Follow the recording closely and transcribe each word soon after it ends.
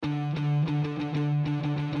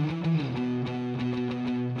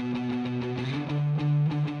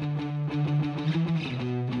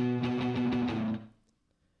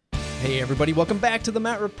Hey everybody, welcome back to the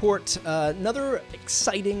Matt Report. Another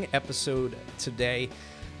exciting episode today.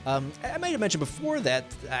 I might have mentioned before that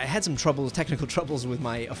I had some technical troubles with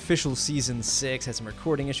my official season 6, had some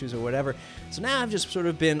recording issues or whatever. So now I've just sort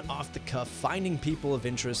of been off the cuff, finding people of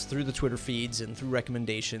interest through the Twitter feeds and through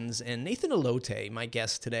recommendations. And Nathan Allotey, my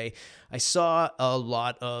guest today, I saw a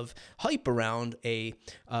lot of hype around a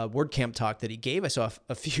WordCamp talk that he gave. I saw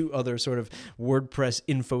a few other sort of WordPress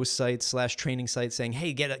info sites / training sites saying,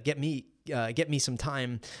 hey, get me some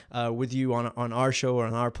time with you on our show or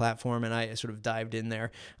on our platform, and I sort of dived in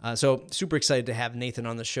there. So super excited to have Nathan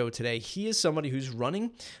on the show today. He is somebody who's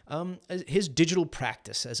running his digital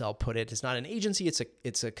practice, as I'll put it. It's not an agency, it's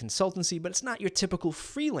a consultancy, but it's not your typical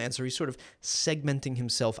freelancer. He's sort of segmenting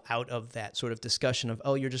himself out of that sort of discussion of,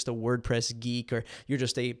 oh, you're just a WordPress geek or you're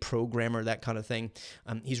just a programmer, that kind of thing.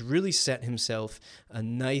 He's really set himself a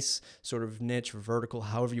nice sort of niche, vertical,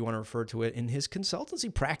 however you want to refer to it, in his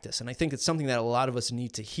consultancy practice. And I think it's something that a lot of us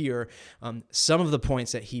need to hear. Some of the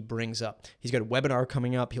points that he brings up. He's got a webinar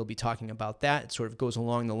coming up. He'll be talking about that. It sort of goes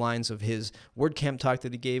along the lines of his WordCamp talk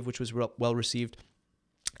that he gave, which was well received.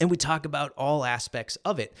 And we talk about all aspects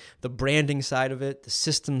of it, the branding side of it, the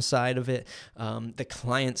system side of it, the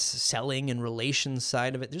client's selling and relations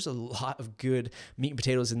side of it. There's a lot of good meat and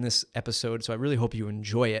potatoes in this episode, so I really hope you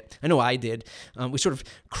enjoy it. I know I did. We sort of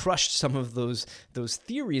crushed some of those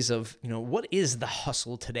theories of, what is the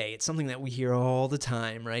hustle today? It's something that we hear all the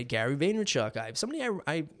time, right? Gary Vaynerchuk,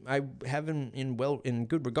 I have in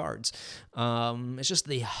good regards. It's just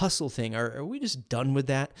the hustle thing. Are we just done with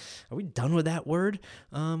that? Are we done with that word?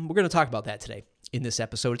 We're going to talk about that today in this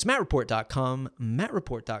episode. It's mattreport.com,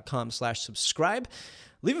 mattreport.com/subscribe.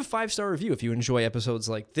 Leave a 5-star review if you enjoy episodes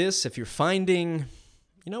like this. If you're finding,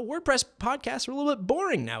 WordPress podcasts are a little bit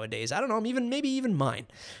boring nowadays. I don't know, maybe even mine.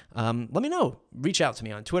 Let me know. Reach out to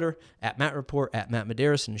me on Twitter, @MattReport,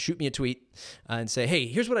 @MattMedeiros, and shoot me a tweet and say, hey,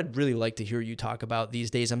 here's what I'd really like to hear you talk about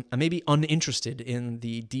these days. I'm maybe uninterested in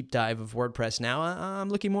the deep dive of WordPress now. I'm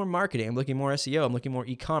looking more marketing. I'm looking more SEO. I'm looking more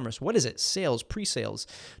e-commerce. What is it? Sales, pre-sales,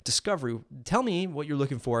 discovery. Tell me what you're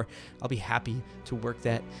looking for. I'll be happy to work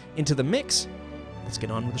that into the mix. Let's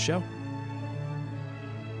get on with the show.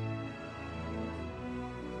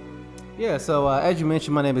 Yeah, so as you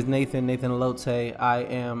mentioned, my name is Nathan Allotey. I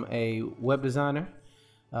am a web designer,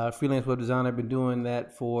 freelance web designer. I've been doing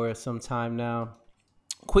that for some time now.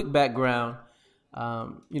 Quick background,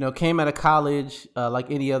 came out of college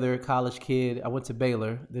like any other college kid. I went to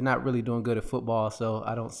Baylor. They're not really doing good at football, so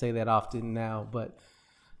I don't say that often now. But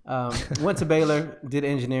went to Baylor, did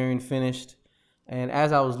engineering, finished. And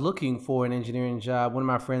as I was looking for an engineering job, one of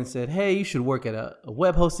my friends said, hey, you should work at a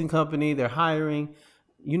web hosting company. They're hiring.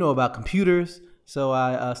 You know about computers. So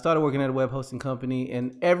I started working at a web hosting company,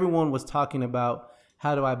 and everyone was talking about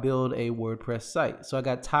how do I build a WordPress site. So I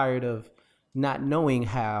got tired of not knowing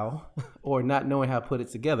how or not knowing how to put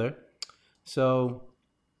it together. So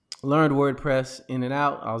learned WordPress in and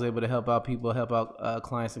out. I was able to help out people, help out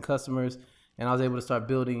clients and customers, and I was able to start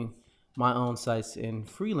building my own sites and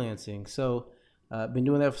freelancing. So I've been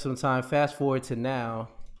doing that for some time. Fast forward to now,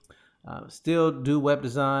 still do web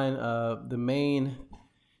design. The main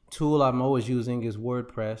tool I'm always using is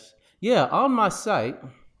WordPress. Yeah, on my site,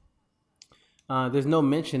 there's no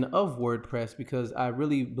mention of WordPress because I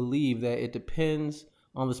really believe that it depends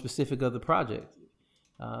on the specific of the project.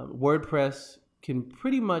 WordPress can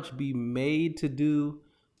pretty much be made to do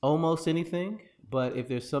almost anything, but if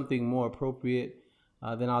there's something more appropriate,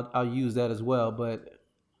 then I'll use that as well. But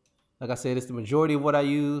like I said, it's the majority of what I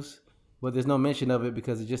use, but there's no mention of it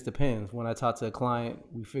because it just depends. When I talk to a client,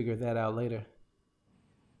 we figure that out later.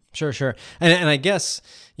 Sure. And I guess,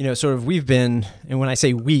 sort of we've been, and when I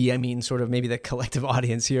say we, I mean sort of maybe the collective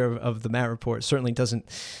audience here of the Matt Report certainly doesn't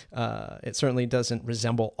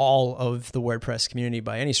resemble all of the WordPress community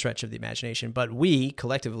by any stretch of the imagination. But we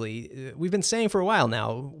collectively, we've been saying for a while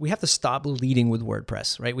now, we have to stop leading with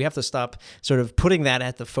WordPress, right? We have to stop sort of putting that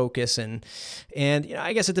at the focus. And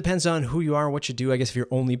I guess it depends on who you are, what you do. I guess if you're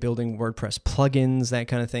only building WordPress plugins, that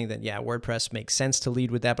kind of thing, then yeah, WordPress makes sense to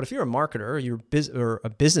lead with that. But if you're a marketer or a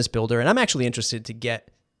business builder, and I'm actually interested to get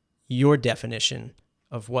your definition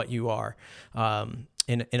of what you are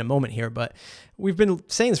in a moment here, but we've been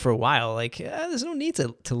saying this for a while, like there's no need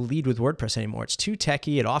to lead with WordPress anymore. It's too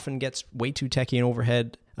techy. It often gets way too techy and over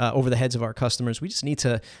the heads of our customers. We just need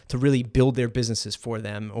to really build their businesses for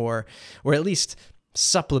them, or at least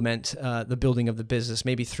supplement the building of the business,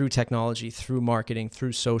 maybe through technology, through marketing,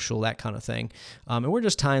 through social, that kind of thing. And we're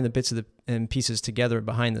just tying the bits and pieces together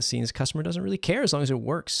behind the scenes. Customer doesn't really care as long as it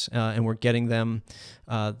works, and we're getting them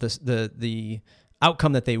the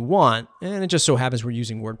outcome that they want. And it just so happens we're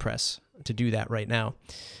using WordPress to do that right now.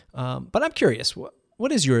 But I'm curious,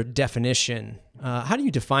 what is your definition? How do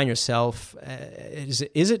you define yourself? Is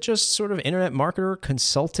it just sort of internet marketer,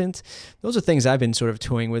 consultant? Those are things I've been sort of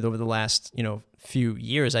toying with over the last, few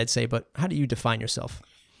years, I'd say. But how do you define yourself?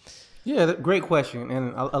 Yeah, great question.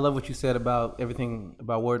 And I love what you said about everything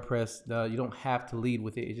about WordPress. You don't have to lead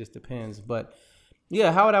with it. It just depends. But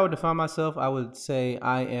yeah, how I would define myself, I would say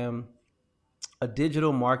I am a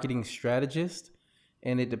digital marketing strategist,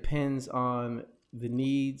 and it depends on the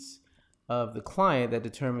needs of the client that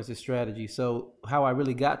determines the strategy. So how I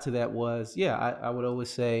really got to that was, I would always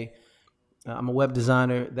say I'm a web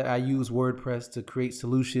designer, that I use WordPress to create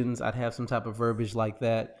solutions. I'd have some type of verbiage like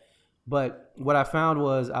that. But what I found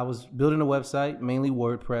was I was building a website, mainly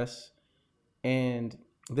WordPress, and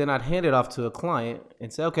then I'd hand it off to a client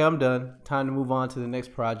and say, okay, I'm done. Time to move on to the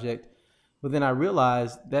next project. But then I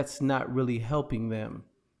realized that's not really helping them.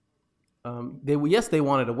 They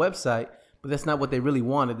wanted a website, but that's not what they really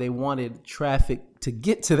wanted. They wanted traffic to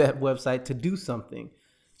get to that website to do something.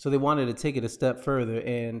 So they wanted to take it a step further.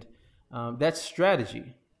 And that's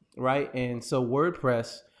strategy, right? And so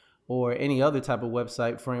WordPress or any other type of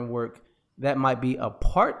website framework, that might be a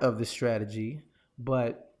part of the strategy,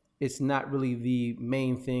 but it's not really the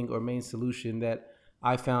main thing or main solution that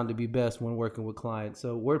I found to be best when working with clients.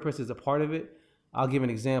 So WordPress is a part of it. I'll give an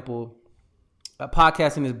example.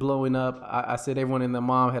 Podcasting is blowing up. I said everyone and their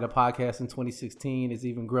mom had a podcast in 2016. It's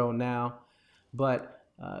even grown now. But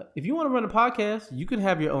if you want to run a podcast, you can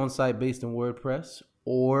have your own site based in WordPress,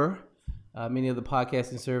 or many of the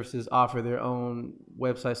podcasting services offer their own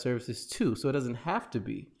website services too. So it doesn't have to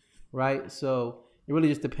be, right? So it really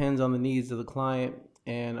just depends on the needs of the client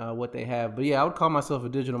and what they have. But yeah, I would call myself a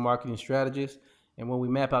digital marketing strategist. And when we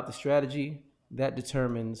map out the strategy, that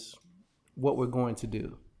determines what we're going to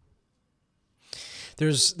do.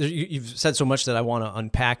 You've said so much that I want to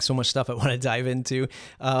unpack, so much stuff I want to dive into.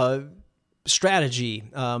 Strategy.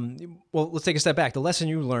 Well, let's take a step back. The lesson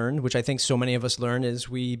you learned, which I think so many of us learn, is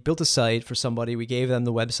we built a site for somebody, we gave them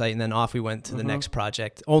the website, and then off we went to the next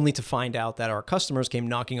project, only to find out that our customers came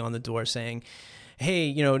knocking on the door saying,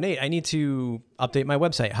 hey, Nate, I need to update my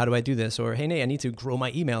website. How do I do this? Or, hey, Nate, I need to grow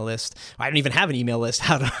my email list. I don't even have an email list.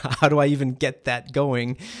 How do I even get that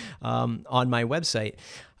going on my website?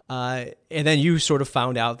 And then you sort of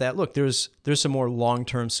found out that, look, there's some more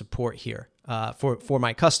long-term support here for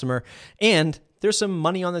my customer, and there's some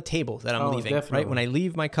money on the table that I'm leaving. Definitely. Right? When I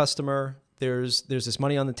leave my customer, there's this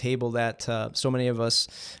money on the table that so many of us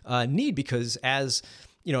need, because as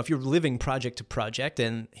if you're living project to project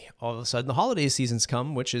and all of a sudden the holiday seasons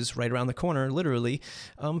come, which is right around the corner, literally,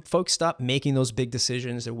 folks stop making those big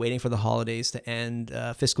decisions. They're waiting for the holidays to end,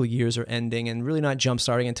 fiscal years are ending, and really not jump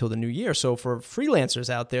starting until the new year. So for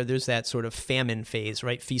freelancers out there, there's that sort of famine phase,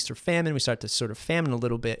 right? Feast or famine. We start to sort of famine a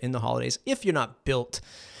little bit in the holidays if you're not built,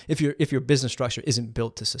 if your business structure isn't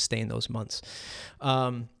built to sustain those months.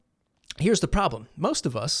 Here's the problem. Most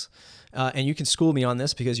of us, and you can school me on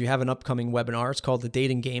this because you have an upcoming webinar. It's called The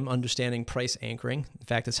Dating Game, Understanding Price Anchoring. In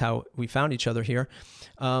fact, it's how we found each other here.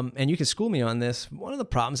 And you can school me on this. One of the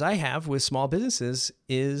problems I have with small businesses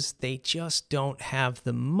is they just don't have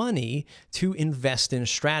the money to invest in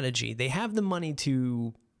strategy. They have the money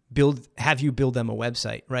to have you build them a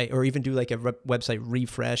website, right? Or even do like a website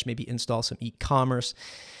refresh, maybe install some e-commerce.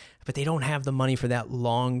 But they don't have the money for that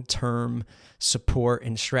long-term support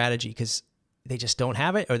and strategy because they just don't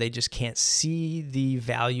have it, or they just can't see the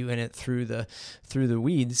value in it through the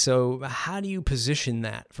weeds. So how do you position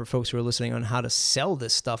that for folks who are listening on how to sell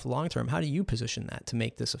this stuff long-term? How do you position that to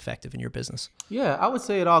make this effective in your business? Yeah, I would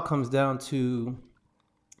say it all comes down to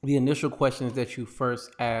the initial questions that you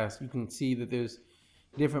first ask. You can see that there's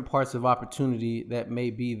different parts of opportunity that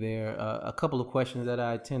may be there. A couple of questions that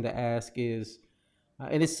I tend to ask is,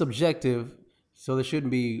 and it's subjective, so there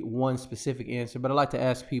shouldn't be one specific answer, but I like to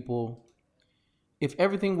ask people, if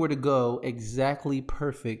everything were to go exactly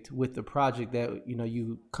perfect with the project that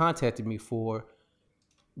you contacted me for,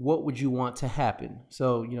 what would you want to happen?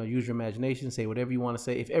 So use your imagination, say whatever you want to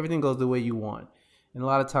say. If everything goes the way you want, and a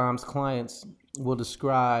lot of times clients will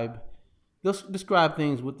describe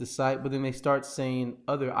things with the site, but then they start saying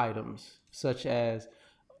other items such as,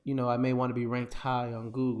 I may want to be ranked high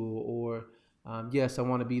on Google, or yes, I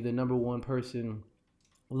want to be the number one person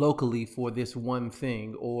locally for this one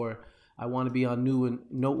thing, or I want to be on new and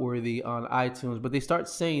noteworthy on iTunes. But they start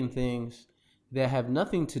saying things that have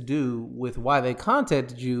nothing to do with why they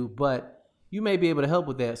contacted you, but you may be able to help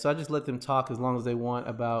with that. So I just let them talk as long as they want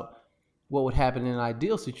about what would happen in an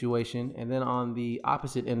ideal situation. And then on the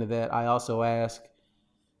opposite end of that, I also ask,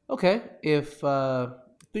 okay, if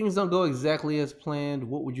things don't go exactly as planned,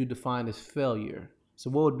 what would you define as failure? So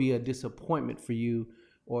what would be a disappointment for you,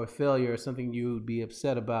 or a failure, or something you would be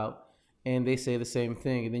upset about? And they say the same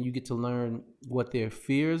thing. And then you get to learn what their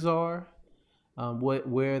fears are,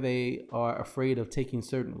 where they are afraid of taking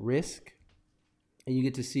certain risk. And you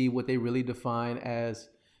get to see what they really define as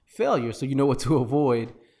failure, so you know what to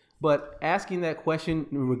avoid. But asking that question,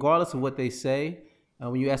 regardless of what they say,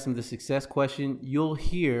 when you ask them the success question, you'll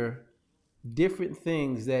hear different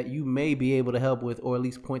things that you may be able to help with, or at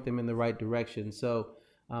least point them in the right direction. So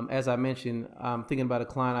as I mentioned, I'm thinking about a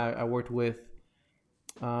client I worked with.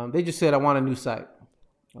 They just said, I want a new site.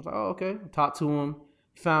 I was like, oh, okay. Talked to them.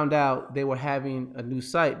 Found out they were having a new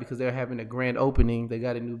site because they were having a grand opening. They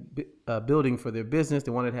got a new building for their business.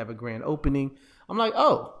 They wanted to have a grand opening. I'm like,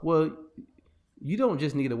 oh, well, you don't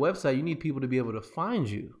just need a website. You need people to be able to find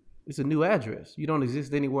you. It's a new address. You don't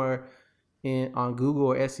exist anywhere on Google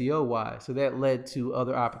or SEO wise. So that led to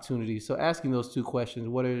other opportunities. So asking those two questions,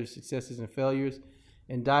 what are successes and failures,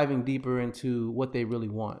 and diving deeper into what they really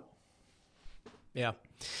want. Yeah.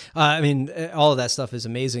 I mean, all of that stuff is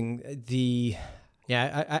amazing.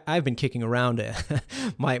 I've been kicking around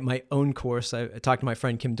my own course. I talked to my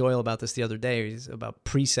friend Kim Doyle about this the other day. He's about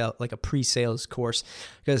pre-sale, like a pre-sales course,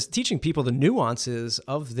 because teaching people the nuances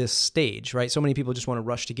of this stage, right? So many people just want to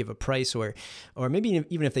rush to give a price, or maybe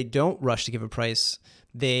even if they don't rush to give a price,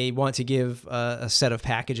 they want to give a set of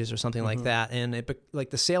packages or something like that. And like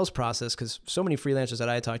the sales process, because so many freelancers that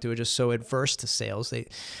I talk to are just so adverse to sales. They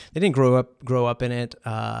didn't grow up in it.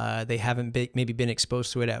 They haven't maybe been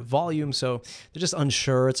exposed to it at volume, so they're just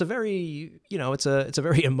unsure. It's a very it's a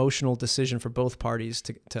very emotional decision for both parties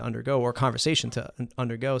to undergo, or conversation to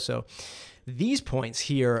undergo. So these points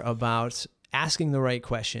here about asking the right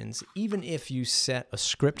questions, even if you set a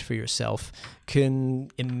script for yourself,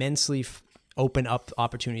 can immensely open up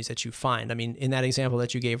opportunities that you find. I mean, in that example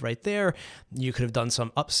that you gave right there, you could have done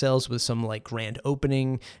some upsells with some like grand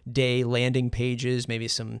opening day landing pages, maybe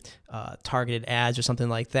some targeted ads or something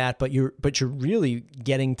like that. But you're really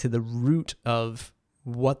getting to the root of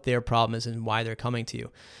what their problem is and why they're coming to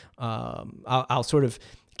you. I'll sort of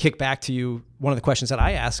kick back to you. One of the questions that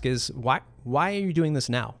I ask is, why are you doing this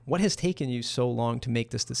now? What has taken you so long to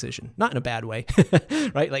make this decision? Not in a bad way,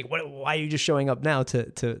 right? Like, why are you just showing up now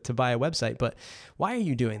to buy a website? But why are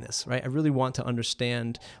you doing this, right? I really want to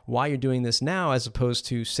understand why you're doing this now as opposed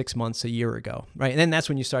to 6 months, a year ago, right? And then that's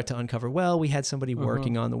when you start to uncover, well, we had somebody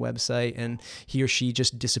working on the website and he or she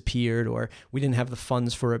just disappeared, or we didn't have the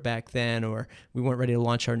funds for it back then, or we weren't ready to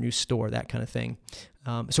launch our new store, that kind of thing.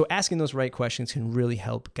 So asking those right questions can really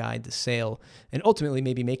help guide the sale and ultimately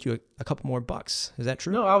maybe make you a couple more bucks. Is that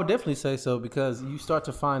true? No, I would definitely say so, because you start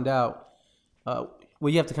to find out,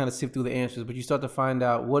 you have to kind of sift through the answers, but you start to find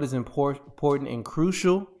out what is important and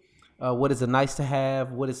crucial, what is a nice to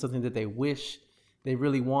have, what is something that they wish they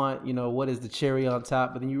really want, what is the cherry on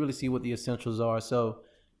top, but then you really see what the essentials are. So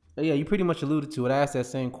yeah, you pretty much alluded to it. I asked that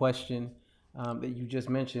same question that you just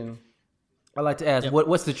mentioned. I like to ask,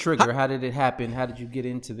 what's the trigger? How did it happen? How did you get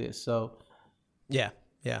into this? So, yeah,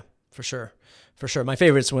 for sure. My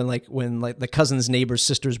favorite's when the cousin's neighbor's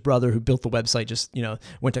sister's brother who built the website just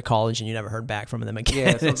went to college and you never heard back from them again.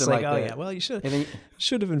 Yeah, something it's like like, that. Oh yeah, well you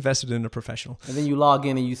should have invested in a professional. And then you log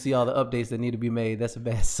in and you see all the updates that need to be made. That's a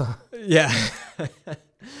bad sign. Yeah.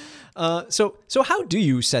 So how do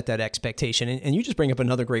you set that expectation? And you just bring up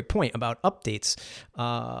another great point about updates.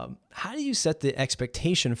 How do you set the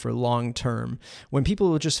expectation for long term when people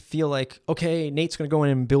will just feel like, okay, Nate's going to go in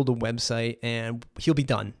and build a website and he'll be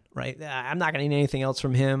done, right? I'm not going to need anything else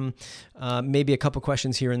from him. Maybe a couple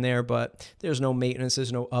questions here and there, but there's no maintenance,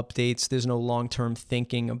 there's no updates, there's no long-term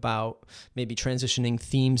thinking about maybe transitioning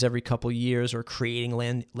themes every couple years or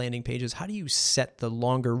creating landing pages. How do you set the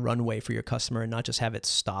longer runway for your customer and not just have it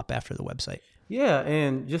stop after the website? Yeah,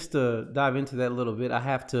 and just to dive into that a little bit, I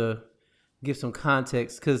have to give some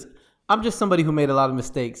context, because I'm just somebody who made a lot of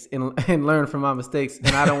mistakes and learned from my mistakes,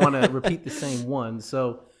 and I don't want to repeat the same one.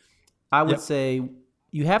 So I would say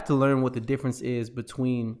you have to learn what the difference is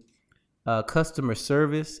between customer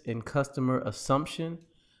service and customer assumption.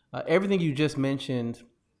 Everything you just mentioned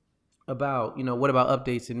about, what about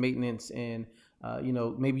updates and maintenance and,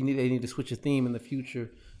 maybe they need to switch a theme in the future.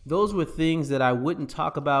 Those were things that I wouldn't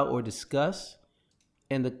talk about or discuss.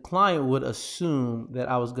 And the client would assume that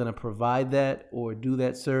I was going to provide that or do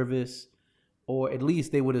that service, or at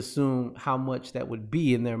least they would assume how much that would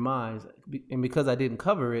be in their minds. And because I didn't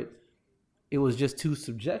cover it, it was just too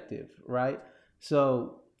subjective, right?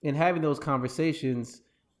 So in having those conversations,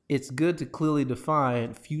 it's good to clearly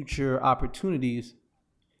define future opportunities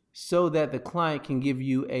so that the client can give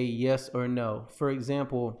you a yes or no. For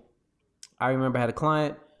example, I remember I had a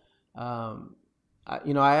client,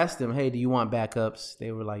 I asked them, hey, do you want backups?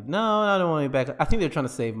 They were like, no, I don't want any backups. I think they're trying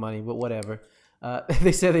to save money, but whatever.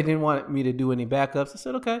 They said they didn't want me to do any backups. I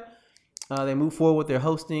said, okay. They moved forward with their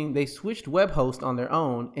hosting. They switched web host on their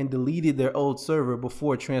own and deleted their old server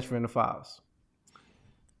before transferring the files.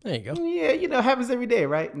 There you go. Yeah, it happens every day,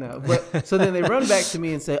 right? No. But so then they run back to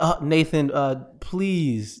me and say, oh, Nathan,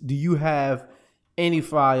 please, do you have any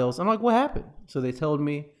files? I'm like, what happened? So they told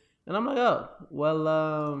me, and I'm like, oh,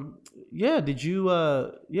 well, yeah, did you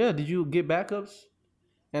get backups?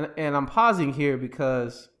 And I'm pausing here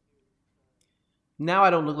because now I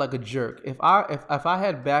don't look like a jerk. If I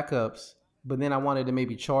had backups, but then I wanted to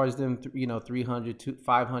maybe charge them, $300,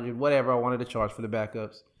 $500, whatever I wanted to charge for the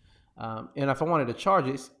backups. And if I wanted to charge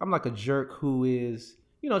it, I'm like a jerk who is,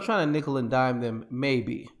 trying to nickel and dime them,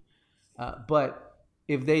 maybe. But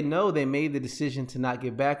if they know they made the decision to not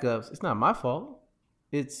get backups, it's not my fault.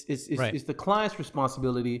 It's the client's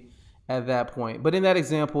responsibility at that point. But in that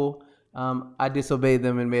example, I disobeyed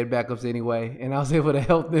them and made backups anyway, and I was able to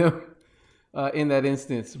help them in that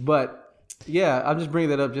instance. But yeah, I'm just bringing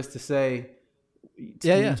that up just to say,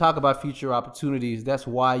 when you talk about future opportunities, that's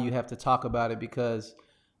why you have to talk about it, because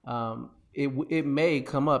it may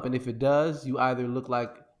come up, and if it does, you either look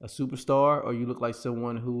like a superstar or you look like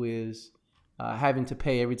someone who is having to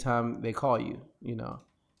pay every time they call you.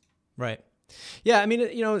 Right. Yeah, I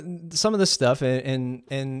mean, some of this stuff, and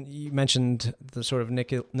you mentioned the sort of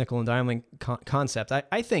nickel and diming concept.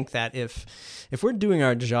 I think that if we're doing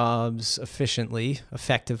our jobs efficiently,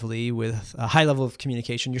 effectively, with a high level of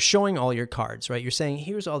communication, you're showing all your cards, right? You're saying,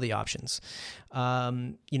 here's all the options.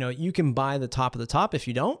 You can buy the top of the top. If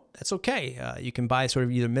you don't, that's okay. You can buy sort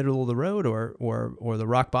of either middle of the road or the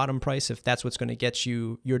rock bottom price if that's what's going to get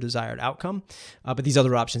you your desired outcome. But these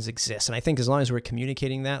other options exist, and I think as long as we're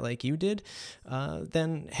communicating that like you did,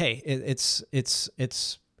 then hey,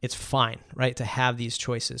 it's fine, right, to have these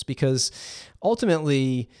choices, because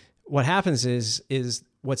ultimately what happens is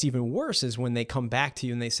what's even worse is when they come back to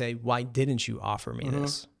you and they say, why didn't you offer me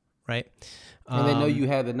this, right? And they know you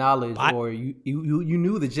had the knowledge, or you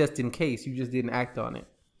knew the just in case, you just didn't act on it.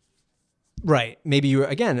 Right. Maybe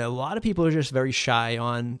again, a lot of people are just very shy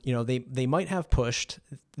on, they might have pushed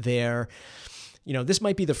their, this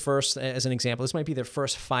might be the first, as an example, this might be their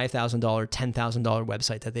first $5,000, $10,000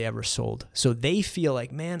 website that they ever sold. So they feel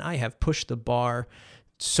like, man, I have pushed the bar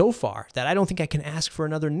so far that I don't think I can ask for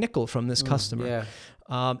another nickel from this customer.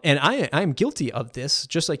 Yeah. And I'm guilty of this,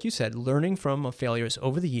 just like you said, learning from failures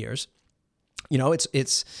over the years.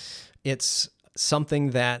 It's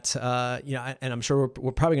something that, and I'm sure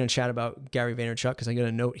we're probably going to chat about Gary Vaynerchuk, because I got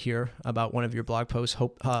a note here about one of your blog posts,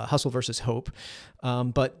 Hustle versus Hope.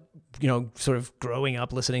 But, sort of growing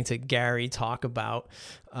up listening to Gary talk about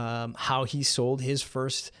how he sold his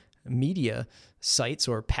first media sites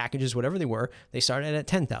or packages, whatever they were. They started at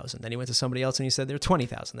 10,000. Then he went to somebody else and he said they're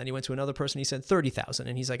 20,000. Then he went to another person, he said 30,000.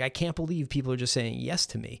 And he's like, I can't believe people are just saying yes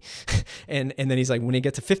to me. and then he's like, when he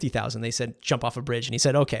get to 50,000, they said jump off a bridge. And he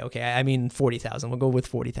said, okay, I mean 40,000. We'll go with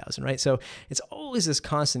 40,000, right? So it's always this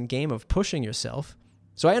constant game of pushing yourself.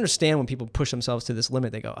 So I understand when people push themselves to this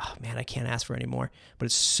limit, they go, oh man, I can't ask for any more. But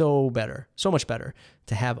it's so much better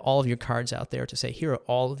to have all of your cards out there to say, here are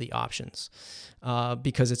all of the options.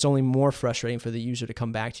 Because it's only more frustrating for the user to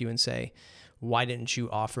come back to you and say, why didn't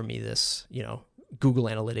you offer me this, Google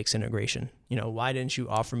Analytics integration? Why didn't you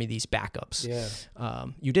offer me these backups? Yeah.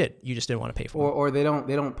 You did. You just didn't want to pay for it. Or they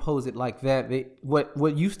don't pose it like that.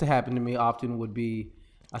 What used to happen to me often would be,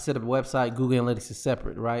 I set up a website, Google Analytics is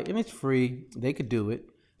separate, right? And it's free. They could do it,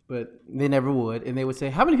 but they never would. And they would say,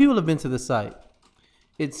 how many people have been to the site?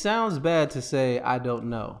 It sounds bad to say, I don't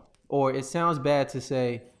know. Or it sounds bad to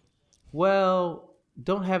say, well,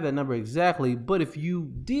 don't have that number exactly, but if you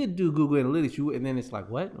did do Google Analytics, and then it's like,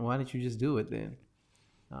 what? Why didn't you just do it then?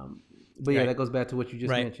 But yeah, that goes back to what you just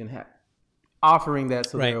mentioned, offering that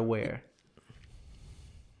so they're aware.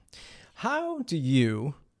 How do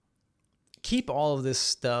you keep all of this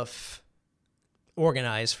stuff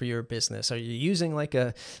organized for your business? Are you using like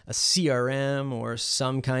a CRM or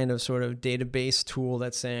some kind of sort of database tool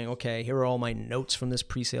that's saying, okay, here are all my notes from this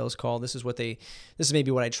pre-sales call. This is maybe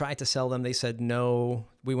what I tried to sell them. They said, no,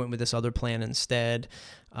 we went with this other plan instead.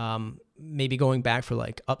 Maybe going back for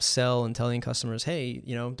like upsell and telling customers, hey,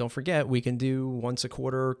 don't forget, we can do once a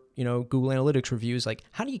quarter, Google Analytics reviews. Like,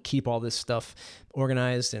 how do you keep all this stuff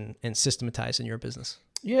organized and systematized in your business?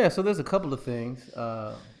 Yeah, so there's a couple of things.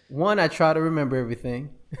 One, I try to remember everything.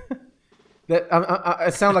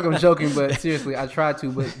 It sounds like I'm joking, but seriously, I try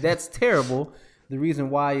to. But that's terrible. The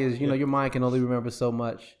reason why is, your mind can only remember so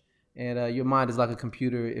much. And your mind is like a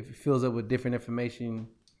computer. If it fills up with different information,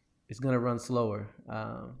 it's going to run slower,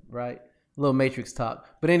 right? little Matrix talk.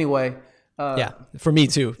 But anyway, yeah, for me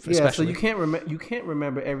too, especially. Yeah, so you can't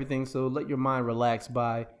remember everything. So let your mind relax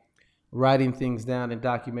by writing things down and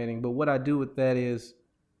documenting. But what I do with that is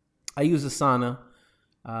I use Asana.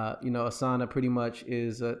 Asana pretty much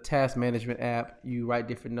is a task management app. You write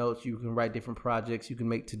different notes. You can write different projects. You can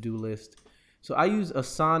make to-do lists. So I use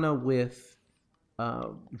Asana with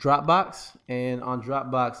Dropbox, and on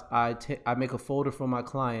Dropbox, I make a folder for my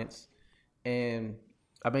clients, and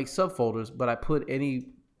I make subfolders, but I put any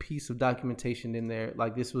piece of documentation in there.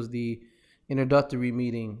 Like this was the introductory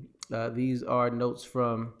meeting. These are notes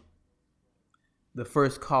from the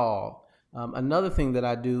first call. Another thing that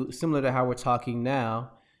I do, similar to how we're talking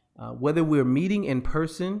now, whether we're meeting in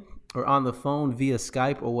person or on the phone via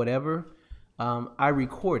Skype or whatever, I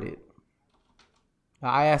record it.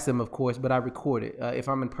 I ask them, of course, but I record it. If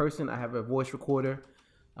I'm in person, I have a voice recorder.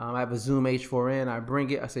 I have a Zoom H4n. I bring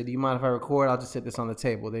it. I say, do you mind if I record? I'll just set this on the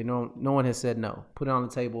table. No one has said no. Put it on the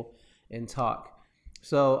table and talk.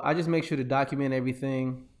 So I just make sure to document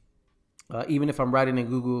everything. Even if I'm writing in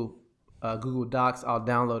Google Docs, I'll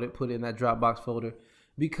download it, put it in that Dropbox folder,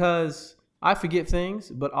 because I forget things,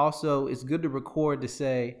 but also it's good to record to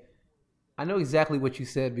say, I know exactly what you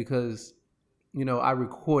said because, I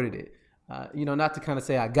recorded it. Not to kind of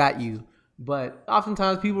say I got you, but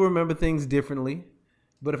oftentimes people remember things differently.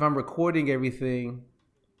 But if I'm recording everything,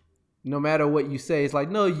 no matter what you say, it's like,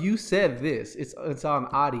 no, you said this. It's on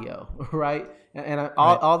audio, right? And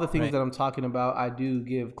all the things that I'm talking about, I do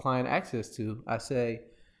give client access to. I say,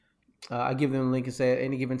 I give them a link and say at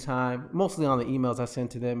any given time, mostly on the emails I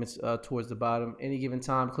send to them, it's towards the bottom. Any given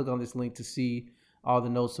time, click on this link to see all the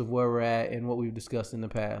notes of where we're at and what we've discussed in the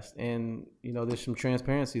past. And, there's some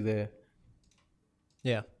transparency there.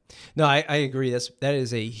 Yeah. No, I agree. That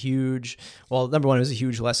is a huge, well, number one, it was a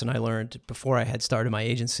huge lesson I learned before I had started my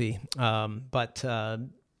agency. But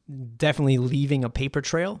definitely leaving a paper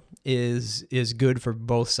trail is good for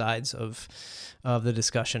both sides of the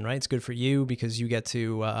discussion, right? It's good for you because you get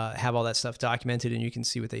to have all that stuff documented and you can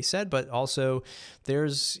see what they said. But also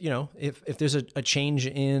there's, if there's a change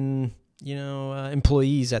in,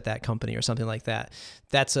 employees at that company or something like that,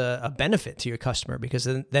 that's a benefit to your customer, because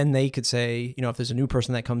then they could say, if there's a new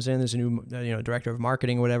person that comes in, there's a new, director of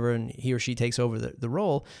marketing or whatever, and he or she takes over the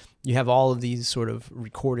role, you have all of these sort of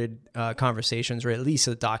recorded conversations, or at least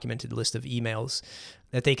a documented list of emails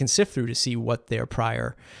that they can sift through to see what their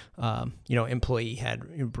prior, employee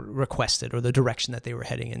had requested or the direction that they were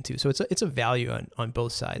heading into. So it's a value on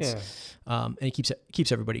both sides, and it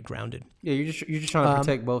keeps everybody grounded. Yeah, you're just trying to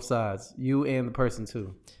protect both sides, you and the person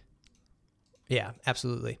too. Yeah,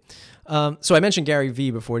 absolutely. So I mentioned Gary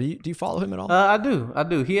Vee before. Do you follow him at all? I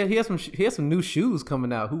do. He has some new shoes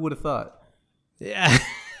coming out. Who would have thought? Yeah.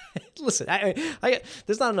 Listen, I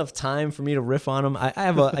there's not enough time for me to riff on him.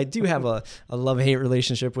 I do have a love-hate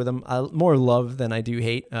relationship with him. More love than I do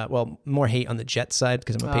hate. More hate on the Jets side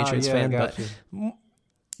because I'm a Patriots fan,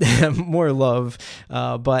 but more love.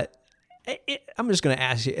 But I'm just going to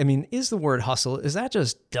ask you, is the word hustle, is that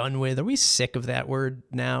just done with? Are we sick of that word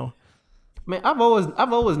now? Man, I've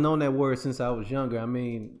always known that word since I was younger.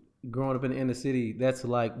 Growing up in the inner city, that's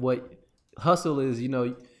like what hustle is,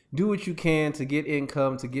 do what you can to get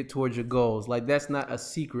income, to get towards your goals. Like, that's not a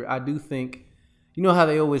secret. I do think, how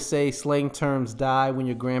they always say slang terms die when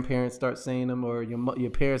your grandparents start saying them or your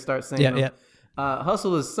parents start saying them? Yeah.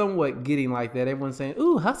 Hustle is somewhat getting like that. Everyone's saying,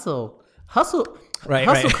 ooh, hustle, right,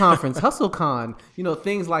 hustle conference, hustle con,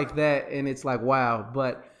 things like that. And it's like, wow.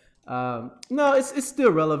 But no, it's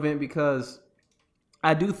still relevant because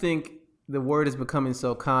I do think the word is becoming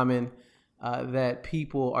so common that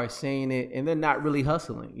people are saying it and they're not really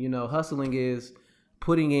hustling. Hustling is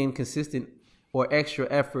putting in consistent or extra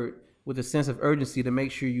effort with a sense of urgency to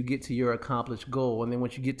make sure you get to your accomplished goal. And then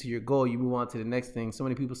once you get to your goal, you move on to the next thing. So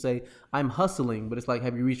many people say, I'm hustling, but it's like,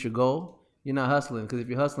 have you reached your goal? You're not hustling, because if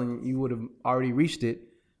you're hustling, you would have already reached it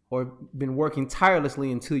or been working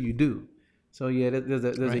tirelessly until you do. So yeah, there's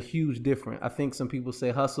a huge difference. I think some people say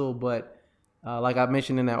hustle, but like I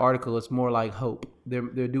mentioned in that article, it's more like hope.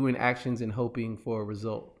 They're doing actions and hoping for a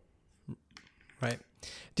result. Right.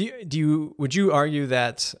 Would you argue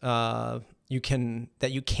that you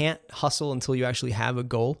can't hustle until you actually have a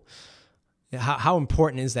goal? How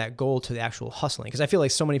important is that goal to the actual hustling? Because I feel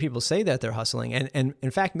like so many people say that they're hustling, and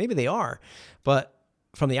in fact maybe they are, but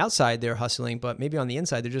from the outside they're hustling, but maybe on the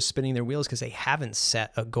inside they're just spinning their wheels because they haven't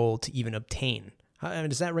set a goal to even obtain.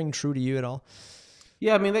 Does that ring true to you at all?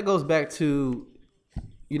 Yeah, that goes back to,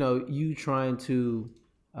 you trying to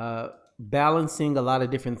balancing a lot of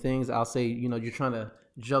different things. I'll say, you're trying to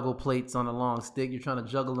juggle plates on a long stick. You're trying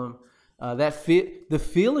to juggle them The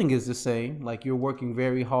feeling is the same. Like you're working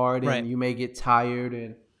very hard and Right. you may get tired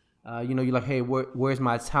and, you're like, hey, where's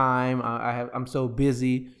my time? I'm so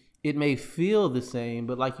busy. It may feel the same,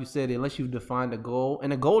 but like you said, unless you've defined a goal,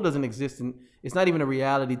 and a goal doesn't exist, and it's not even a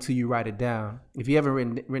reality till you write it down. If you haven't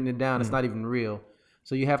written it down, it's not even real.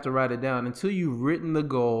 So you have to write it down. Until you've written the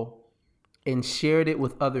goal and shared it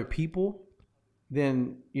with other people,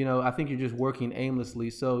 then, I think you're just working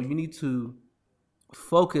aimlessly. So you need to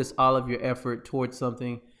focus all of your effort towards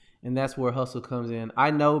something, and that's where hustle comes in.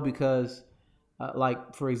 I know because,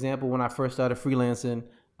 like, for example, when I first started freelancing,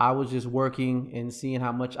 I was just working and seeing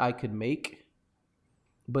how much I could make.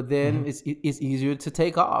 But then it's easier to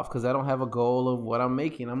take off because I don't have a goal of what I'm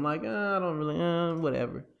making. I'm like, I don't really,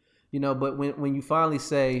 whatever. But when you finally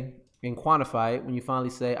say and quantify it, when you finally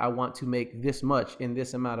say, I want to make this much in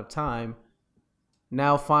this amount of time,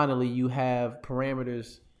 now finally you have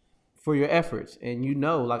parameters for your efforts. And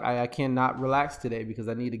like, I cannot relax today because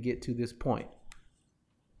I need to get to this point.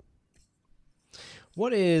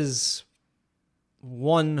 What is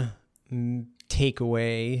one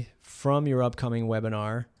takeaway from your upcoming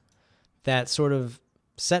webinar that sort of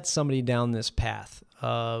sets somebody down this path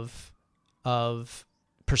of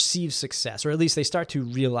perceived success, or at least they start to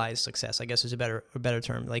realize success, I guess is a better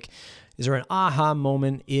term. Like, is there an aha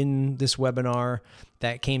moment in this webinar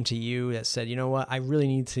that came to you that said, you know what, I really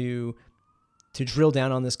need to drill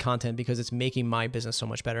down on this content because it's making my business so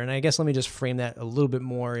much better? And I guess let me just frame that a little bit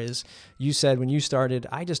more. Is you said when you started,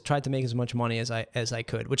 I just tried to make as much money as I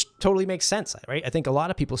could, which totally makes sense, right? I think a lot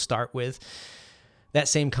of people start with that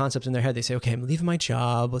same concept in their head. They say, okay, I'm leaving my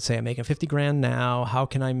job. Let's say I'm making 50 grand now. How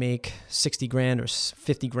can I make 60 grand or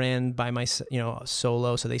 50 grand by my,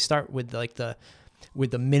 solo? So they start with the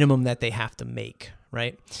minimum that they have to make,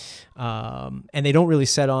 right? And they don't really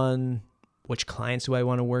set on which clients do I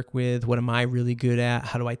want to work with? What am I really good at?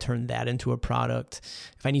 How do I turn that into a product?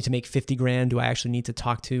 If I need to make 50 grand, do I actually need to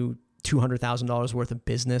talk to $200,000 worth of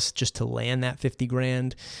business just to land that 50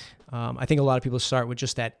 grand? I think a lot of people start with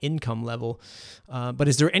just that income level. But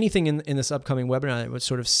is there anything in this upcoming webinar that would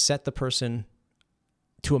sort of set the person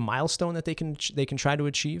to a milestone that they can try to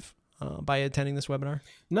achieve by attending this webinar?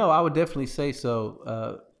 No, I would definitely say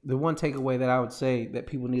so. The one takeaway that I would say that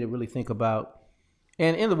people need to really think about,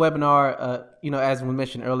 and in the webinar, as we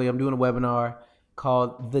mentioned earlier, I'm doing a webinar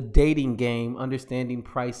called The Dating Game, Understanding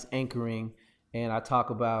Price Anchoring. And I talk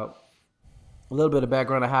about a little bit of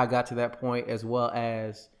background of how I got to that point, as well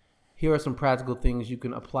as here are some practical things you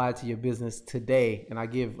can apply to your business today. And I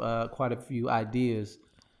give quite a few ideas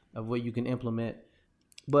of what you can implement.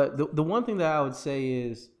 But the one thing that I would say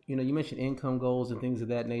is, you mentioned income goals and things of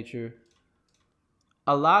that nature.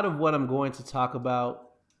 A lot of what I'm going to talk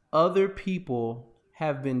about, other people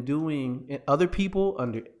have been doing, other people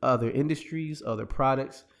under other industries, other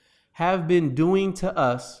products, have been doing to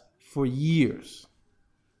us for years.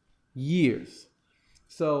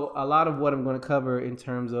 So a lot of what I'm going to cover in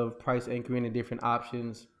terms of price anchoring and different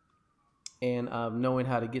options and knowing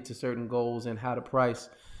how to get to certain goals and how to price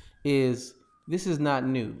this is not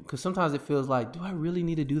new. Because sometimes it feels like, do I really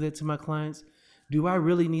need to do that to my clients? Do I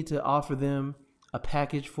really need to offer them a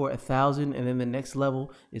package for $1,000 and then the next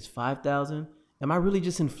level is $5,000? Am I really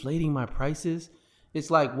just inflating my prices? It's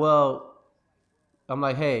like, well, I'm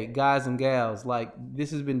like, hey, guys and gals, like, this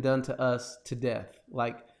has been done to us to death.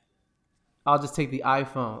 Like, I'll just take the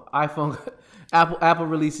iPhone. Apple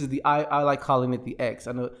releases I like calling it the X.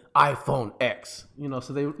 I know iPhone X.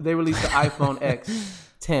 So they released the iPhone X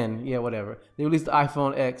 10. Yeah, whatever. They released the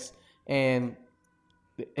iPhone X, and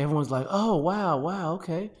everyone's like, oh, wow,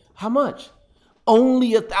 okay. How much?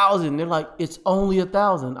 Only 1,000. They're like, it's only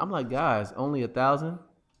 1,000. I'm like, guys, only 1,000?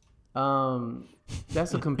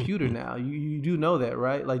 That's a computer now. You do know that,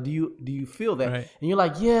 right? Like, do you feel that? Right. And you're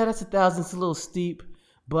like, yeah, that's 1,000. It's a little steep,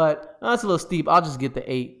 but it's a little steep. I'll just get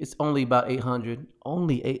the 8. It's only about 800.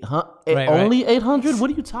 Only 800. Right, only 800. What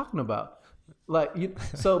are you talking about? Like,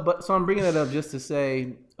 so I'm bringing that up just to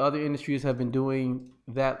say other industries have been doing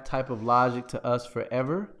that type of logic to us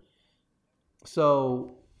forever.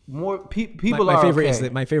 So more people my are favorite okay.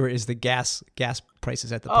 my favorite is the gas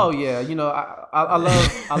prices at the pump. pump. Oh yeah,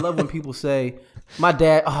 I love when people say my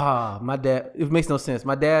dad. It makes no sense.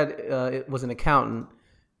 My dad was an accountant,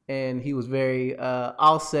 and he was very.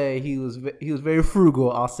 I'll say he was very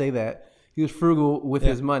frugal. I'll say that he was frugal with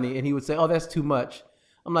his money, and he would say, "Oh, that's too much."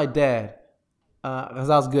 I'm like, Dad, because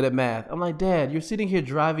I was good at math. I'm like, Dad, you're sitting here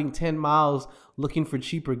driving 10 miles looking for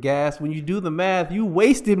cheaper gas. When you do the math, you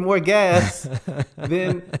wasted more gas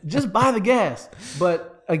than just buy the gas.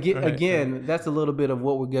 But again, that's a little bit of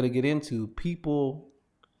what we're going to get into. People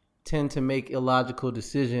tend to make illogical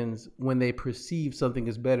decisions when they perceive something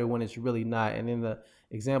is better when it's really not. And in the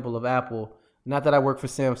example of Apple, not that I work for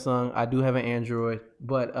Samsung, I do have an Android,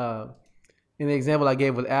 but in the example I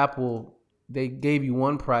gave with Apple, they gave you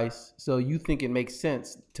one price, so you think it makes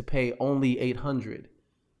sense to pay only $800,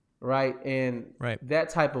 right? And that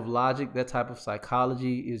type of logic, that type of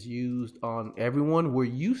psychology is used on everyone. We're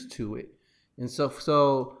used to it, and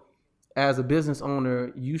so as a business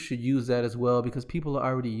owner, you should use that as well because people are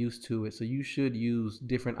already used to it. So you should use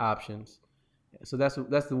different options. So that's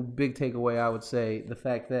the big takeaway, I would say. The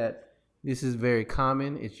fact that this is very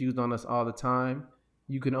common, it's used on us all the time.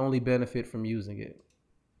 You can only benefit from using it.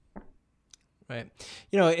 Right.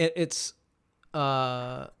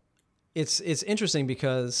 It's interesting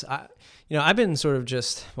because I've been sort of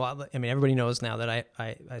everybody knows now that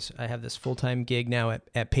I have this full-time gig now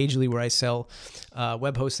at Pagely where I sell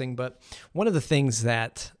web hosting. But one of the things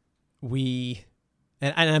that and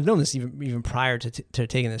I've known this even prior to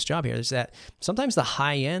taking this job here is that sometimes the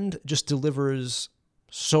high end just delivers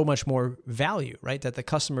so much more value, right? That the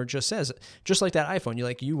customer just says, just like that iPhone,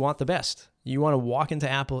 you want the best. You want to walk into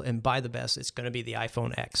Apple and buy the best. It's going to be the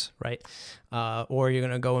iPhone X, right? Or you're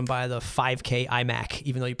going to go and buy the 5K iMac,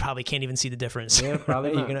 even though you probably can't even see the difference. Yeah,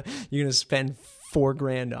 probably not. You're gonna spend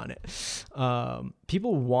 $4,000 on it.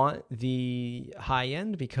 People want the high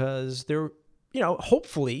end because they're,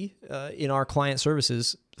 hopefully in our client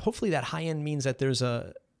services, hopefully that high end means that there's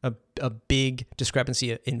a big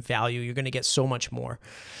discrepancy in value. You're going to get so much more.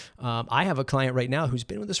 I have a client right now who's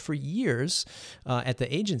been with us for years at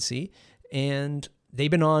the agency, and they've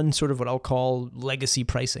been on sort of what I'll call legacy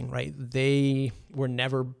pricing, right? They were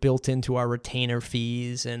never built into our retainer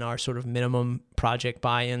fees and our sort of minimum project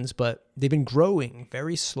buy-ins, but they've been growing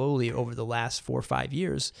very slowly over the last 4 or 5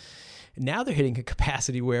 years. Now they're hitting a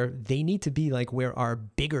capacity where they need to be like where our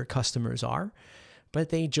bigger customers are, but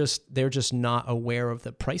they're just not aware of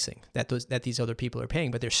the pricing that these other people are paying,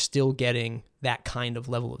 but they're still getting that kind of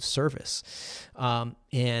level of service.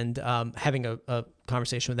 And having a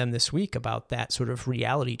conversation with them this week about that sort of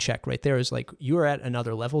reality check right there is like, you are at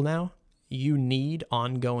another level now. You need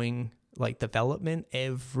ongoing development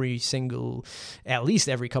at least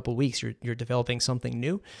every couple of weeks. You're developing something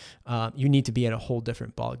new. You need to be at a whole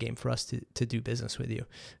different ball game for us to do business with you,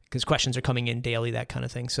 because questions are coming in daily, that kind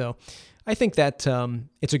of thing. So I think that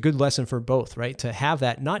it's a good lesson for both, right? To have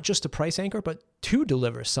that, not just a price anchor, but to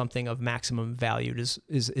deliver something of maximum value.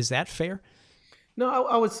 Is that fair? No,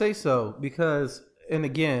 I would say so, because, and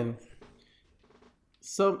again,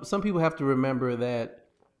 some people have to remember that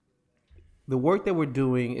the work that we're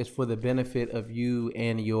doing is for the benefit of you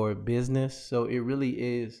and your business. So it really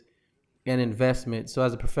is an investment. So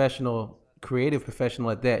as a professional, creative professional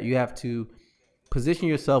at that, you have to position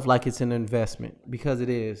yourself like it's an investment, because it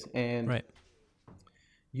is. And right.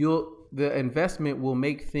 The investment will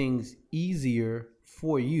make things easier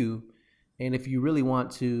for you. And if you really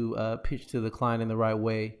want to pitch to the client in the right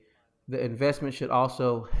way, the investment should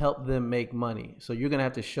also help them make money. So you're going to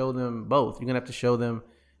have to show them both. You're going to have to show them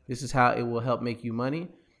this is how it will help make you money,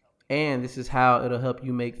 and this is how it'll help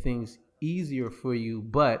you make things easier for you.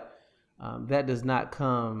 But that does not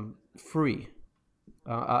come free.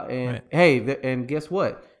 Right. Hey, and guess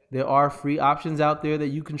what? There are free options out there that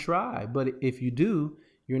you can try. But if you do,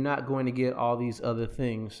 you're not going to get all these other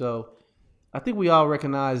things. So I think we all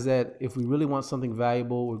recognize that if we really want something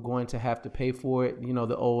valuable, we're going to have to pay for it. You know,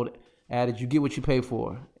 the old adage, you get what you pay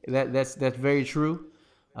for. That's very true.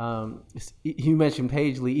 You mentioned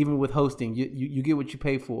Pagely, even with hosting, you get what you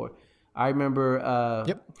pay for. I remember,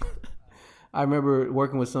 Yep. I remember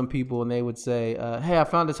working with some people and they would say, hey, I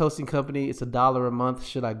found this hosting company. It's $1 a month.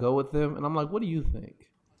 Should I go with them? And I'm like, what do you think?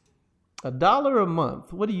 $1 a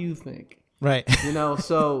month. What do you think? Right.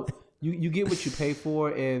 So you get what you pay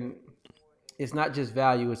for, and it's not just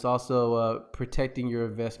value. It's also protecting your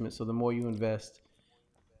investment. So the more you invest,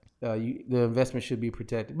 the investment should be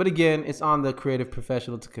protected. But again, it's on the creative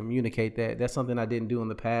professional to communicate that. That's something I didn't do in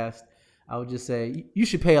the past. I would just say, you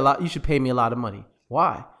should pay a lot. You should pay me a lot of money.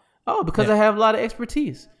 Why? Oh, because I have a lot of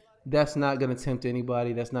expertise. That's not going to tempt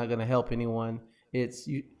anybody. That's not going to help anyone. It's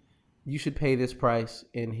you should pay this price,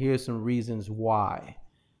 and here's some reasons why.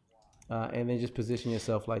 And then just position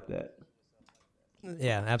yourself like that.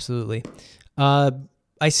 Yeah, absolutely.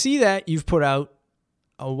 I see that you've put out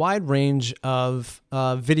a wide range of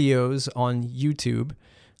videos on YouTube.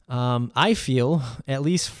 I feel, at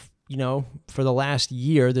least, for the last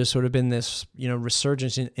year, there's sort of been this,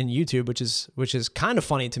 resurgence in YouTube, which is kind of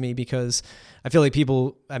funny to me, because I feel like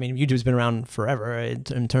YouTube's been around forever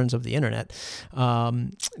in terms of the internet.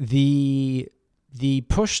 the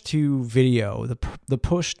push to video, the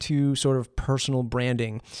push to sort of personal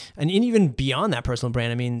branding, and even beyond that personal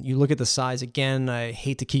brand. I mean, you look at the size again. I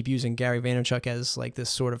hate to keep using Gary Vaynerchuk as like this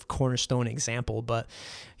sort of cornerstone example, but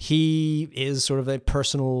he is sort of a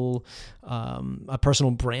personal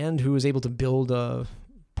brand who is able to build a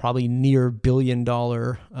probably near $1 billion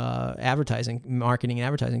marketing and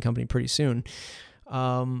advertising company pretty soon.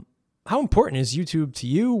 How important is YouTube to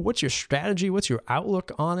you? What's your strategy? What's your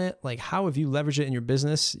outlook on it? Like, how have you leveraged it in your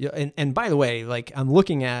business? And by the way, like, I'm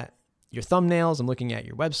looking at your thumbnails, I'm looking at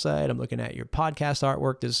your website, I'm looking at your podcast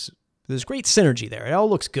artwork. There's great synergy there. It all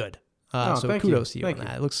looks good. So kudos to you on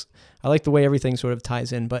that. I like the way everything sort of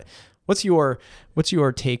ties in. But what's your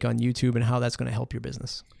take on YouTube and how that's going to help your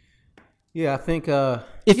business? Yeah, I think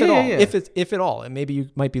if at all, and maybe you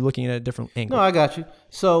might be looking at a different angle. No, I got you.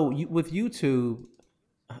 So with YouTube,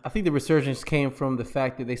 I think the resurgence came from the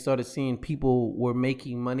fact that they started seeing people were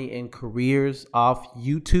making money and careers off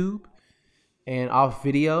YouTube and off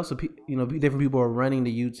video. So, different people are running to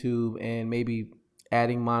YouTube and maybe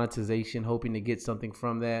adding monetization, hoping to get something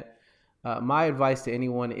from that. My advice to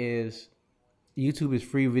anyone is YouTube is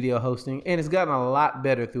free video hosting, and it's gotten a lot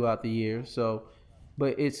better throughout the years.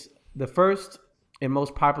 But it's the first and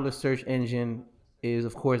most popular search engine is,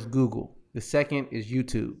 of course, Google. The second is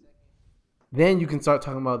YouTube. Then you can start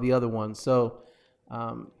talking about the other ones. So,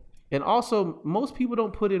 and also most people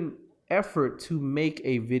don't put in effort to make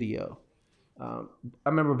a video. I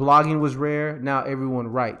remember blogging was rare. Now everyone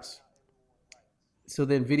writes. So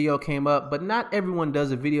then video came up, but not everyone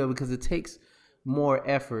does a video because it takes more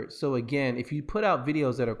effort. So again, if you put out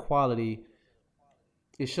videos that are quality,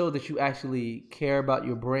 it shows that you actually care about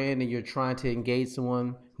your brand and you're trying to engage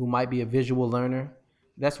someone who might be a visual learner.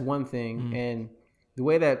 That's one thing. Mm-hmm. And the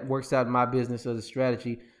way that works out in my business as a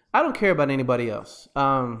strategy, I don't care about anybody else.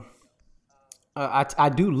 I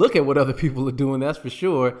do look at what other people are doing, that's for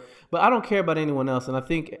sure, but I don't care about anyone else. And I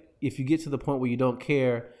think if you get to the point where you don't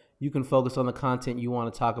care, you can focus on the content you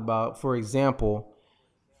want to talk about. For example,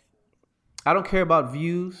 I don't care about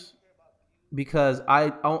views because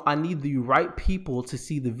I need the right people to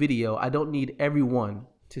see the video. I don't need everyone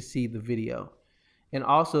to see the video. And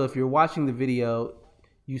also, if you're watching the video,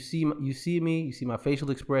 you see me, you see my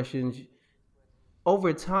facial expressions.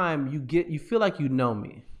 Over time, you feel like you know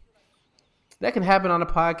me. That can happen on a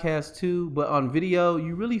podcast too, but on video,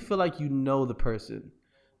 you really feel like you know the person.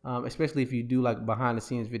 Especially if you do like behind the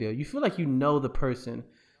scenes video, you feel like you know the person.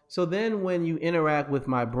 So then when you interact with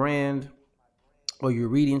my brand, or you're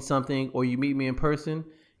reading something, or you meet me in person,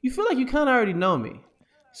 you feel like you kind of already know me.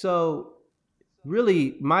 So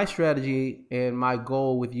really, my strategy and my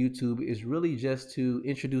goal with YouTube is really just to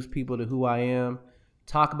introduce people to who I am,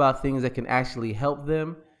 talk about things that can actually help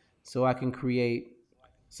them, so I can create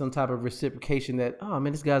some type of reciprocation that, oh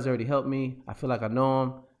man, this guy's already helped me. I feel like I know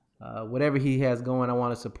him. Whatever he has going, I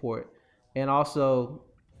want to support. And also,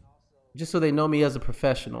 just so they know me as a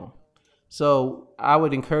professional. So I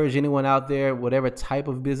would encourage anyone out there, whatever type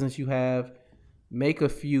of business you have, make a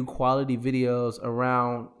few quality videos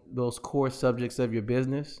around those core subjects of your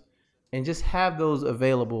business and just have those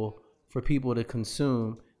available for people to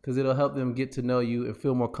consume, because it'll help them get to know you and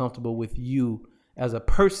feel more comfortable with you as a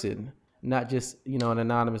person, not just, an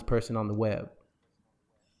anonymous person on the web.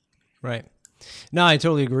 Right. No, I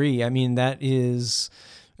totally agree. I mean, that's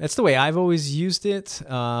the way I've always used it.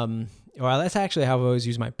 Well, that's actually how I've always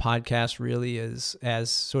used my podcast, really, as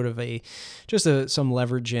sort of some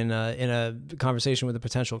leverage in a conversation with a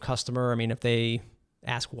potential customer. I mean, if they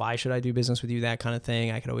ask, why should I do business with you, that kind of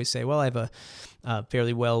thing, I could always say, well, I have a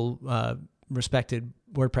fairly well respected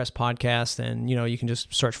WordPress podcast, and you can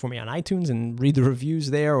just search for me on iTunes and read the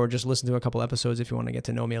reviews there, or just listen to a couple episodes if you want to get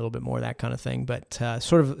to know me a little bit more, that kind of thing. But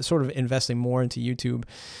sort of investing more into YouTube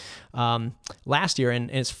last year,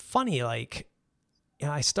 and it's funny, like,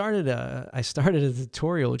 I started a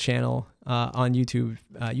tutorial channel on YouTube,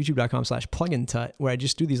 youtube.com/plugintut, where I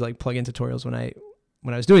just do these like plugin tutorials when I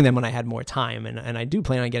was doing them when I had more time, and I do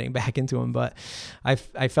plan on getting back into them. But I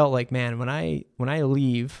felt like, man, when I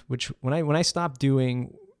leave, when I stop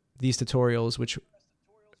doing these tutorials, which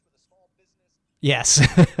yes,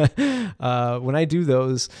 when I do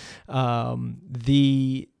those,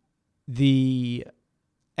 the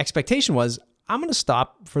expectation was, I'm going to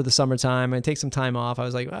stop for the summertime and take some time off. I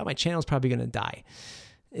was like, well, my channel's probably going to die.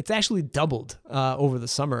 It's actually doubled over the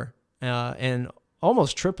summer and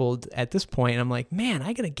almost tripled at this point. I'm like, man,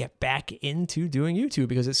 I got to get back into doing YouTube,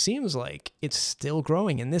 because it seems like it's still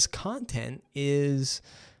growing and this content is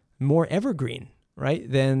more evergreen, right?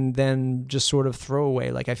 Than just sort of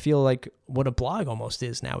throwaway. Like, I feel like what a blog almost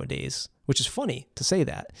is nowadays, which is funny to say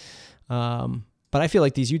that. But I feel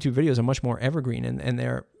like these YouTube videos are much more evergreen, and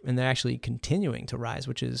they're actually continuing to rise,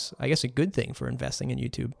 which is, I guess, a good thing for investing in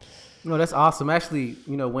YouTube. No, that's awesome. Actually,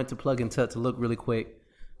 went to Plug and Tut to look really quick,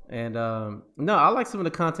 and no, I like some of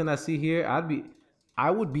the content I see here.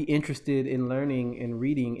 I would be interested in learning and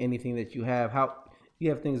reading anything that you have. How you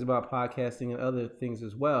have things about podcasting and other things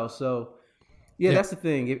as well. So, yeah. That's the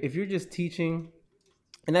thing. If you're just teaching,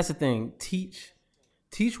 and that's the thing, teach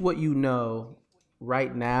what you know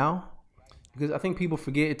right now. Because I think people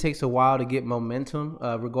forget it takes a while to get momentum,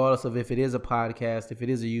 regardless of if it is a podcast, if it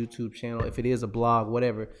is a YouTube channel, if it is a blog,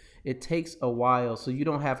 whatever. It takes a while, so you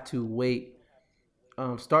don't have to wait.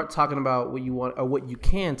 Start talking about what you want or what you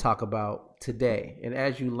can talk about today. And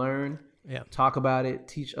as you learn, talk about it,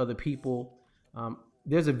 teach other people.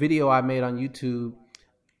 There's a video I made on YouTube.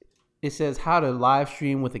 It says how to live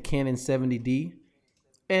stream with a Canon 70D.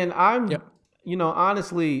 And I'm,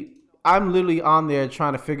 honestly, I'm literally on there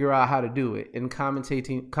trying to figure out how to do it and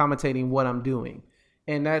commentating what I'm doing.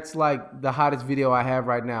 And that's like the hottest video I have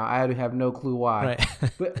right now. I have no clue why.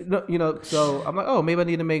 Right. But, so I'm like, oh, maybe I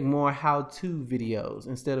need to make more how-to videos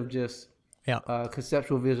instead of just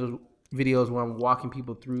conceptual videos where I'm walking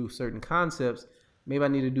people through certain concepts. Maybe I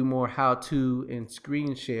need to do more how-to and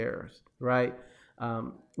screen shares, right?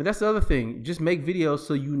 But that's the other thing. Just make videos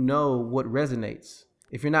so you know what resonates.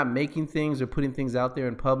 If you're not making things or putting things out there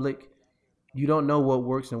in public, you don't know what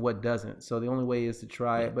works and what doesn't. So the only way is to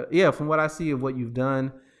try it. But yeah, from what I see of what you've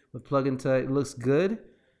done with Plug and Tut, it looks good.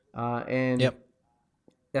 And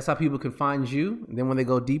that's how people can find you. And then when they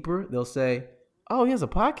go deeper, they'll say, oh, he has a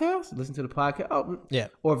podcast? Listen to the podcast. Oh, yeah.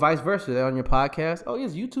 Or vice versa. They're on your podcast. Oh, he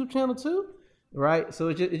has a YouTube channel too? Right? So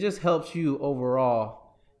it just helps you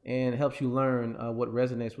overall and helps you learn what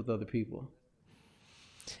resonates with other people.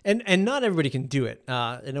 And not everybody can do it.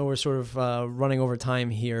 I know we're sort of running over time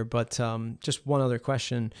here, but just one other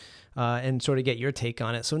question and sort of get your take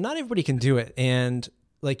on it. So not everybody can do it. And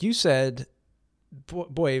like you said,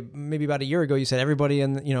 boy, maybe about a year ago, you said everybody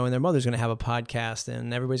and their mother's going to have a podcast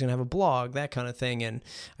and everybody's going to have a blog, that kind of thing. And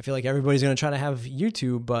I feel like everybody's going to try to have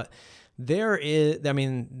YouTube, but there's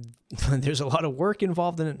a lot of work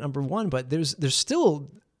involved in it, number one, but there's still...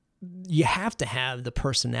 You have to have the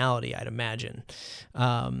personality, I'd imagine,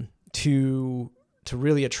 to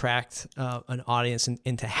really attract an audience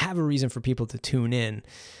and to have a reason for people to tune in.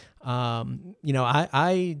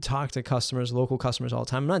 I talk to customers, local customers all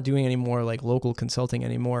the time. I'm not doing any more like local consulting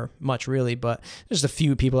anymore, much really, but there's a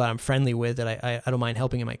few people that I'm friendly with that I don't mind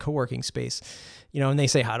helping in my co-working space. And they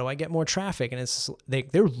say, how do I get more traffic? And it's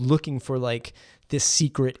they're looking for like this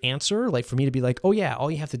secret answer, like for me to be like, oh yeah,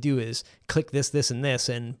 all you have to do is click this, this, and this,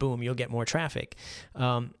 and boom, you'll get more traffic.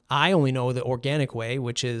 I only know the organic way,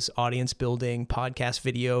 which is audience building, podcast,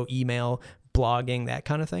 video, email, blogging, that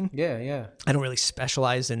kind of thing. Yeah. I don't really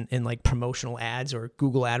specialize in like promotional ads or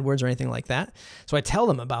Google AdWords or anything like that. So I tell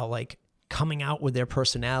them about like coming out with their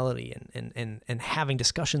personality and having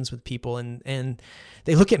discussions with people. And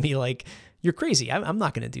they look at me like, you're crazy. I'm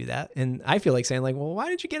not going to do that. And I feel like saying like, well, why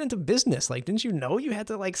did you get into business? Like, didn't you know you had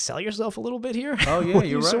to like sell yourself a little bit here? Oh yeah, what are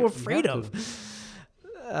you're you right. so afraid of?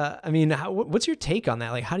 What's your take on that?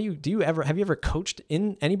 Like, have you ever coached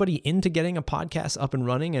anybody into getting a podcast up and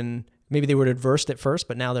running, and maybe they were adverse at first,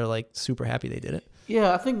 but now they're like super happy they did it?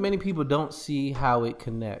 Yeah, I think many people don't see how it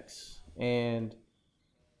connects. And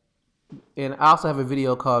I also have a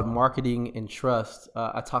video called Marketing and Trust.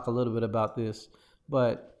 I talk a little bit about this,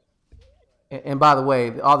 and by the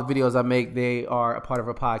way, all the videos I make, they are a part of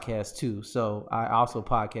a podcast too. So I also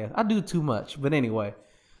podcast. I do too much, but anyway.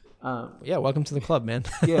 Welcome to the club, man.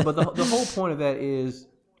 Yeah, but the whole point of that is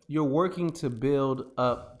you're working to build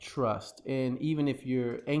up trust. And even if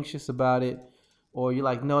you're anxious about it, or you're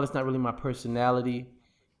like, no, that's not really my personality,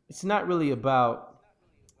 it's not really about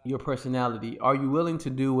your personality. Are you willing to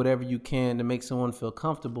do whatever you can to make someone feel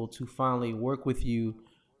comfortable to finally work with you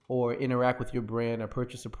or interact with your brand or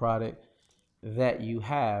purchase a product that you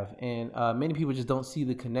have? And many people just don't see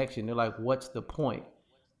the connection. They're like, what's the point?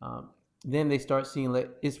 Then they start seeing,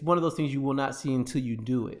 like, it's one of those things you will not see until you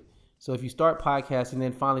do it. So if you start podcasting,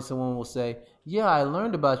 then finally someone will say, yeah, I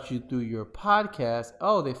learned about you through your podcast.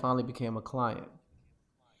 Oh, they finally became a client.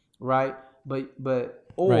 Right?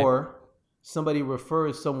 Or somebody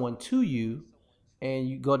refers someone to you and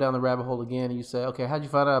you go down the rabbit hole again and you say, okay, how'd you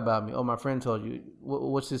find out about me? Oh, my friend told you.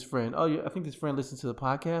 What's this friend? Oh, I think this friend listens to the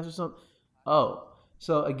podcast or something. Oh,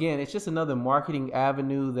 so again, it's just another marketing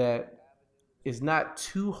avenue that is not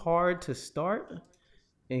too hard to start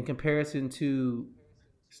in comparison to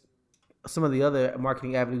some of the other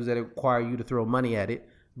marketing avenues that require you to throw money at it.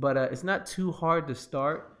 But it's not too hard to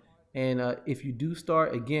start. And if you do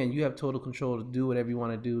start, again, you have total control to do whatever you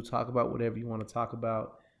want to do, talk about whatever you want to talk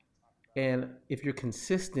about. And if you're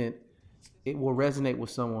consistent, it will resonate with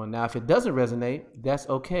someone. Now, if it doesn't resonate, that's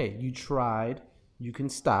okay. You tried. You can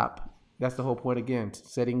stop. That's the whole point, again,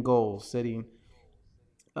 setting goals and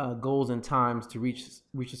times to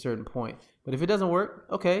reach a certain point. But if it doesn't work,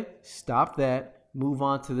 okay, stop that, move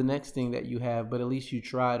on to the next thing that you have, but at least you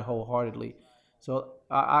tried wholeheartedly. So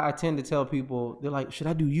I tend to tell people, they're like, should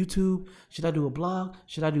I do YouTube? Should I do a blog?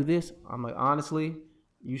 Should I do this? I'm like, honestly,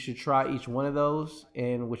 you should try each one of those,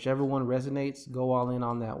 and whichever one resonates, go all in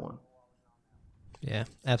on that one. Yeah,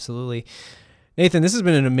 absolutely. Nathan, this has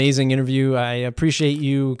been an amazing interview. I appreciate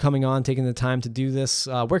you coming on, taking the time to do this.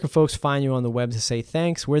 Where can folks find you on the web to say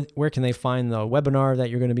thanks? Where can they find the webinar that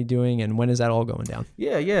you're going to be doing, and when is that all going down?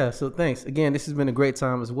 Yeah. So thanks. Again, this has been a great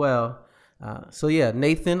time as well.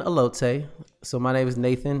 Nathan Allotey. So my name is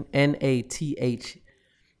Nathan, Nathan,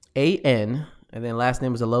 and then last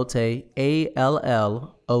name is Allotey,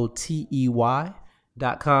 ALLOTEY.com,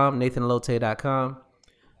 NathanAllotey.com.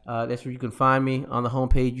 That's where you can find me. On the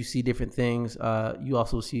homepage, you see different things. You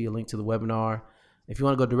also see a link to the webinar. If you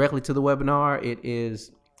want to go directly to the webinar, it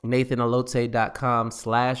is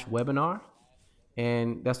nathanallotey.com/webinar.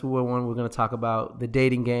 And that's where we're going to talk about the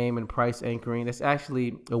dating game and price anchoring. That's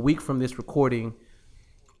actually a week from this recording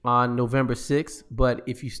on November 6th. But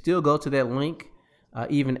if you still go to that link,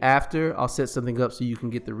 even after, I'll set something up so you can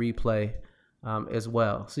get the replay as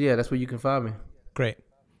well. So yeah, that's where you can find me. Great.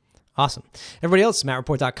 Awesome. Everybody else,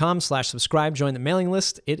 mattreport.com/subscribe. Join the mailing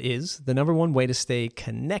list. It is the number one way to stay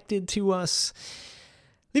connected to us.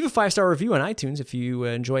 Leave a 5-star review on iTunes if you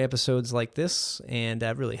enjoy episodes like this, and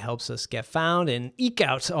that really helps us get found and eke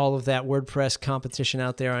out all of that WordPress competition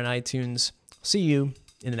out there on iTunes. See you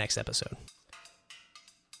in the next episode.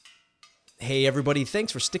 Hey, everybody.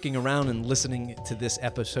 Thanks for sticking around and listening to this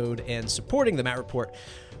episode and supporting the Matt Report.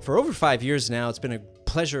 For over 5 years now, it's been a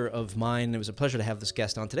pleasure of mine. It was a pleasure to have this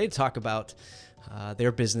guest on today to talk about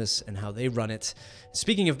their business and how they run it.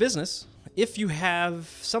 Speaking of business, if you have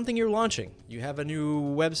something you're launching, you have a new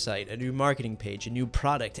website, a new marketing page, a new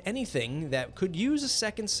product, anything that could use a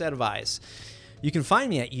second set of eyes, you can find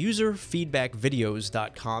me at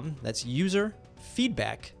userfeedbackvideos.com. That's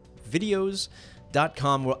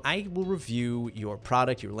userfeedbackvideos.com, where I will review your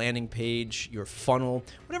product, your landing page, your funnel,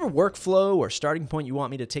 whatever workflow or starting point you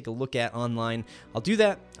want me to take a look at online. I'll do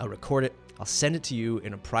that. I'll record it. I'll send it to you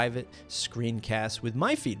in a private screencast with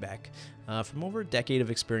my feedback from over a decade of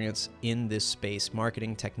experience in this space,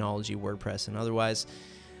 marketing, technology, WordPress, and otherwise.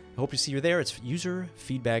 I hope to see you there. It's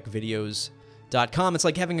userfeedbackvideos.com. It's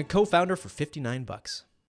like having a co-founder for $59.